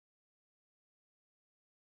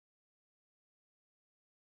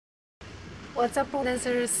What's up, pole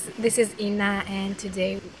dancers? This is Ina, and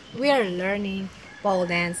today we are learning pole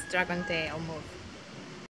dance dragon tail move.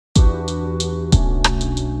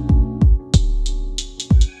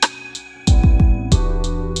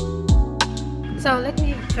 So let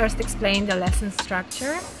me first explain the lesson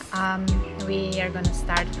structure. We are gonna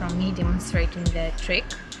start from me demonstrating the trick,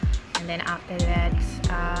 and then after that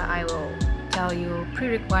I will tell you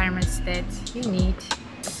pre-requirements that you need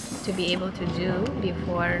to be able to do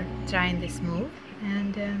before trying this move,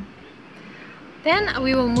 and then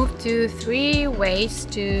we will move to 3 ways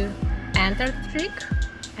to enter the trick,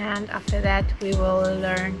 and after that we will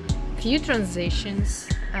learn few transitions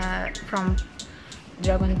from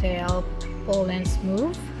dragon tail pole dance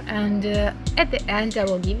move, and at the end I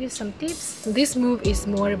will give you some tips. This move is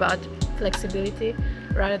more about flexibility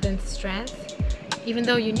rather than strength, even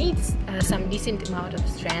though you need some decent amount of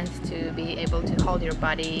strength to be able to hold your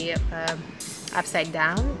body upside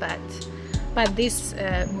down, but this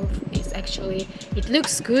move is actually, it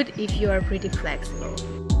looks good if you are pretty flexible.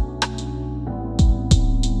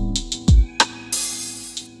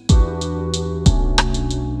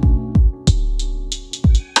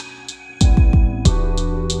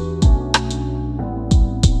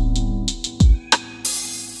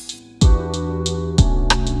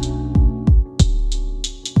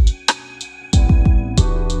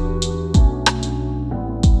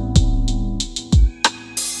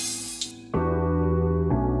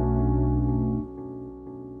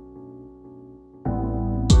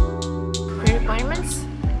 Requirements.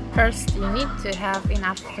 First, you need to have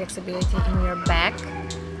enough flexibility in your back.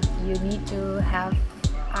 You need to have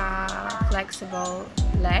flexible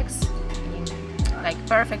legs, like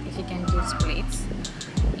perfect if you can do splits.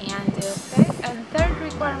 And third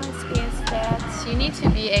requirement is that you need to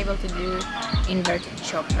be able to do inverted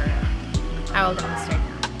chopper. I will demonstrate now.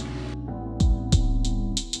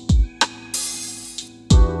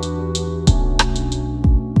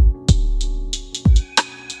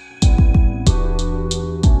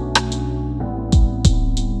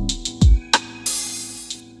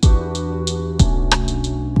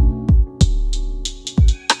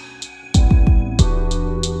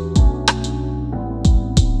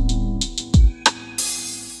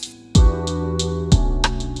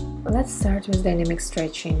 Let's start with dynamic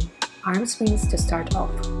stretching. Arm swings to start off.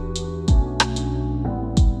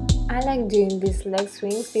 I like doing these leg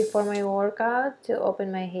swings before my workout to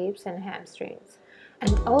open my hips and hamstrings,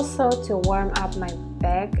 and also to warm up my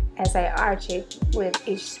back as I arch it with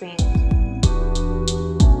each swing.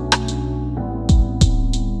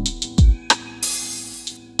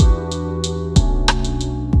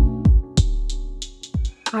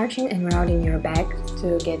 Arching and rounding your back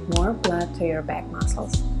to get more blood to your back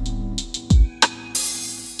muscles.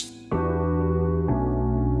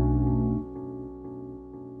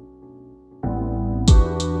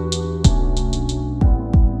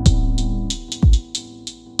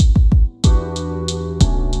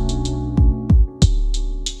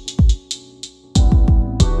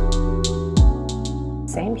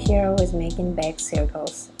 Same here with making back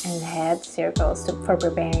circles and head circles for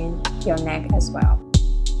preparing your neck as well.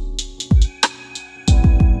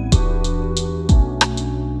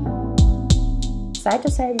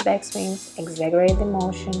 Side-to-side back swings exaggerate the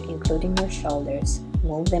motion, including your shoulders.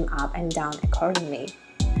 Move them up and down accordingly.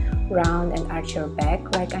 Round and arch your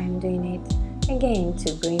back like I'm doing it, again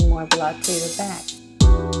to bring more blood to your back.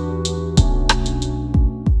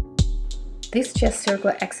 This chest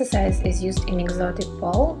circle exercise is used in exotic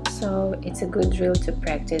pole, so it's a good drill to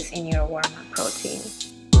practice in your warm-up routine.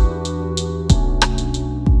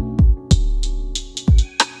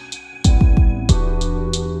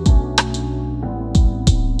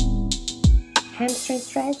 Hamstring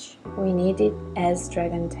stretch. We need it as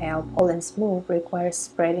dragon tail pole dance move requires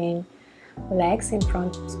spreading legs in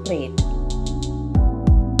front split.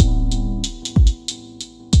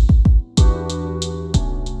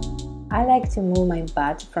 I like to move my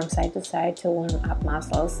butt from side to side to warm up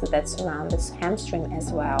muscles that surround the hamstring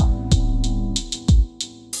as well.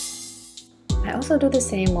 I also do the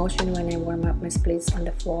same motion when I warm up my splits on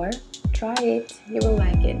the floor. Try it, you will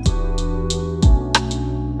like it.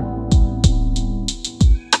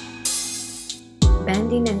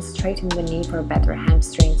 Bending and straighten the knee for better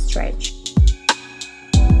hamstring stretch.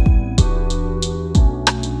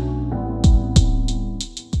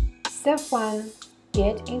 Step 1.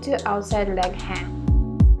 Get into outside leg hang.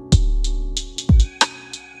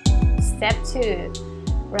 Step 2.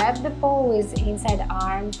 Grab the pole with inside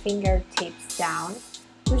arm fingertips down.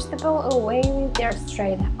 Push the pole away with your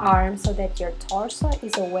straight arm so that your torso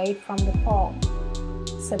is away from the pole.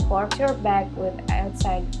 Support your back with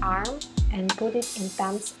outside arm and put it in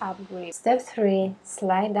thumbs up grip. Step 3.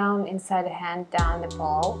 Slide down inside the hand down the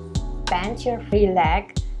pole. Bend your free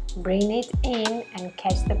leg, bring it in and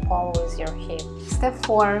catch the pole with your hip. Step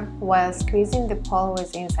 4. While squeezing the pole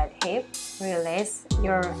with inside hip, release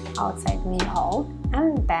your outside knee hold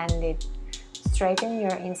and bend it. Straighten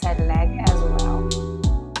your inside leg as well.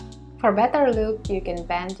 For better look, you can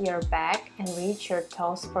bend your back and reach your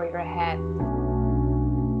toes for your head.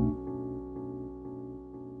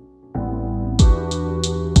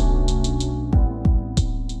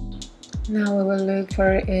 Now we will look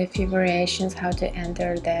for a few variations how to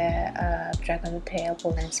enter the dragon tail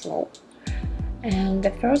pole dance move. And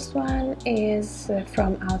the first one is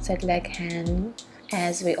from outside leg hand,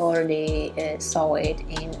 as we already saw it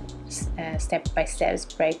in step-by-step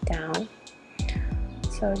breakdown.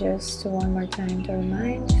 So just one more time to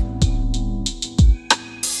remind.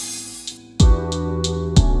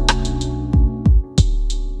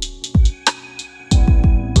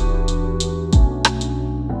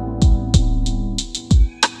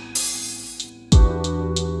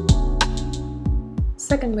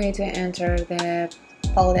 Second way to enter the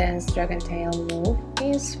pole dance dragon tail move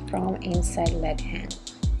is from inside leg hand.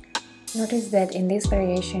 Notice that in this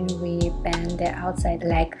variation we bend the outside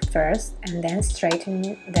leg first and then straighten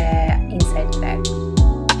the inside leg.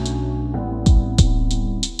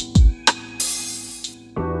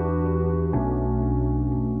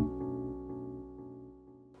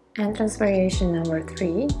 Entrance variation number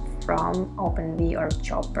 3 from open V or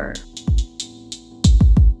chopper.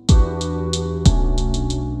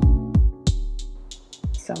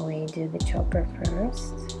 So we do the chopper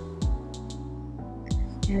first,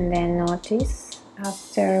 and then notice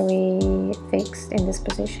after we fixed in this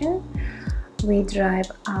position, we drive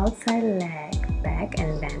outside leg back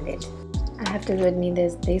and bend it. I have to admit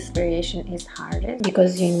this variation is hardest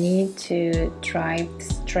because you need to drive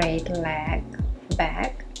straight leg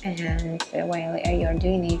back, and while you're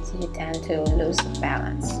doing it, you tend to lose the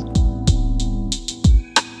balance.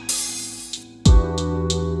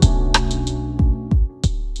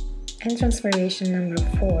 Entrance variation number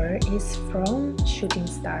 4 is from shooting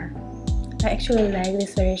star. I actually like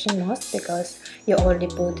this variation most because you already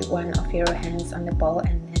put one of your hands on the pole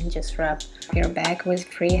and then just rub your back with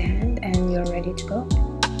free hand and you're ready to go.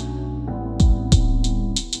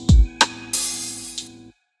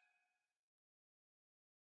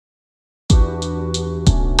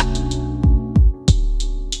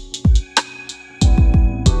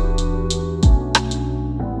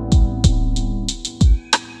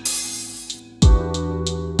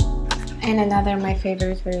 And another my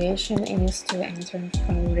favorite variation is to enter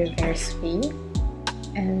from reverse V,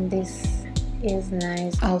 and this is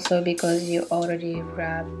nice also because you already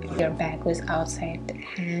rub your back with outside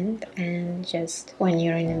hand, and just when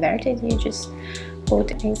you're in inverted you just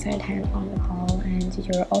put inside hand on the pole and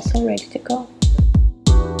you're also ready to go.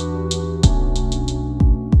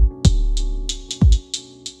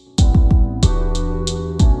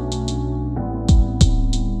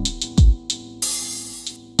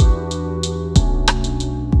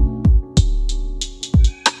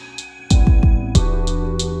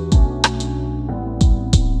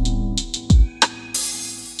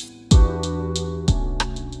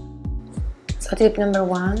 So tip number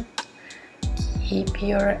 1, keep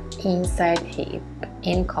your inside hip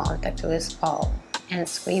in contact with pole and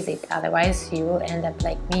squeeze it, otherwise you will end up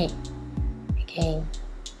like me. Again,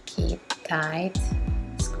 keep tight,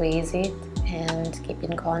 squeeze it and keep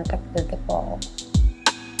in contact with the pole.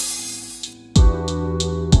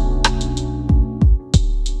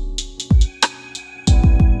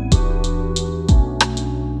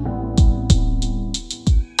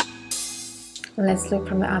 Let's look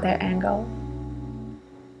from the other angle.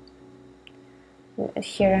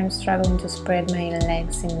 Here I'm struggling to spread my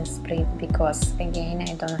legs in a split because again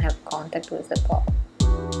I don't have contact with the pole.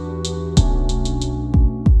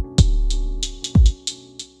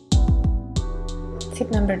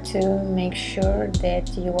 Tip number 2, make sure that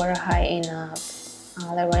you are high enough,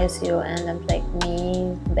 otherwise you'll end up like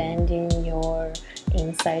me, bending your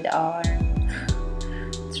inside arm,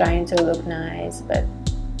 trying to look nice, but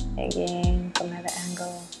again from another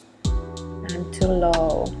angle I'm too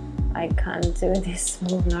low. I can't do this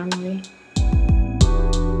move normally.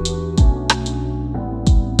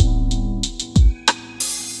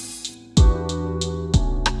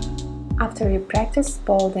 After you practice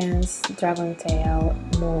pole dance dragon tail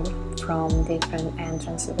move from different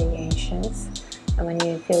entrance variations, and when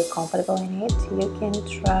you feel comfortable in it, you can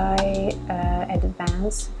try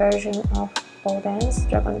advanced version of pole dance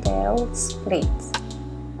dragon tail split.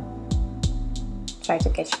 Try to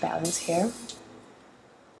catch balance here.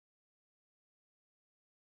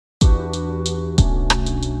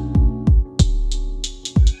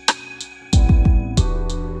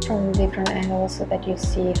 and also that you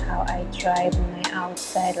see how I drive my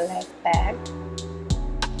outside leg back,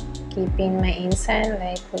 keeping my inside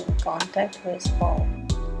leg in contact with ball.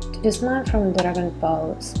 To dismount from dragon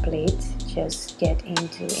ball split, just get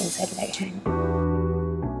into inside leg hang.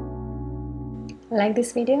 Like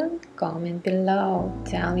this video? Comment below.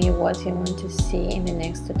 Tell me what you want to see in the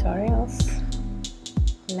next tutorials.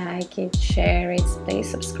 Like it, share it, please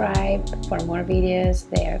subscribe for more videos.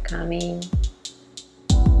 They are coming.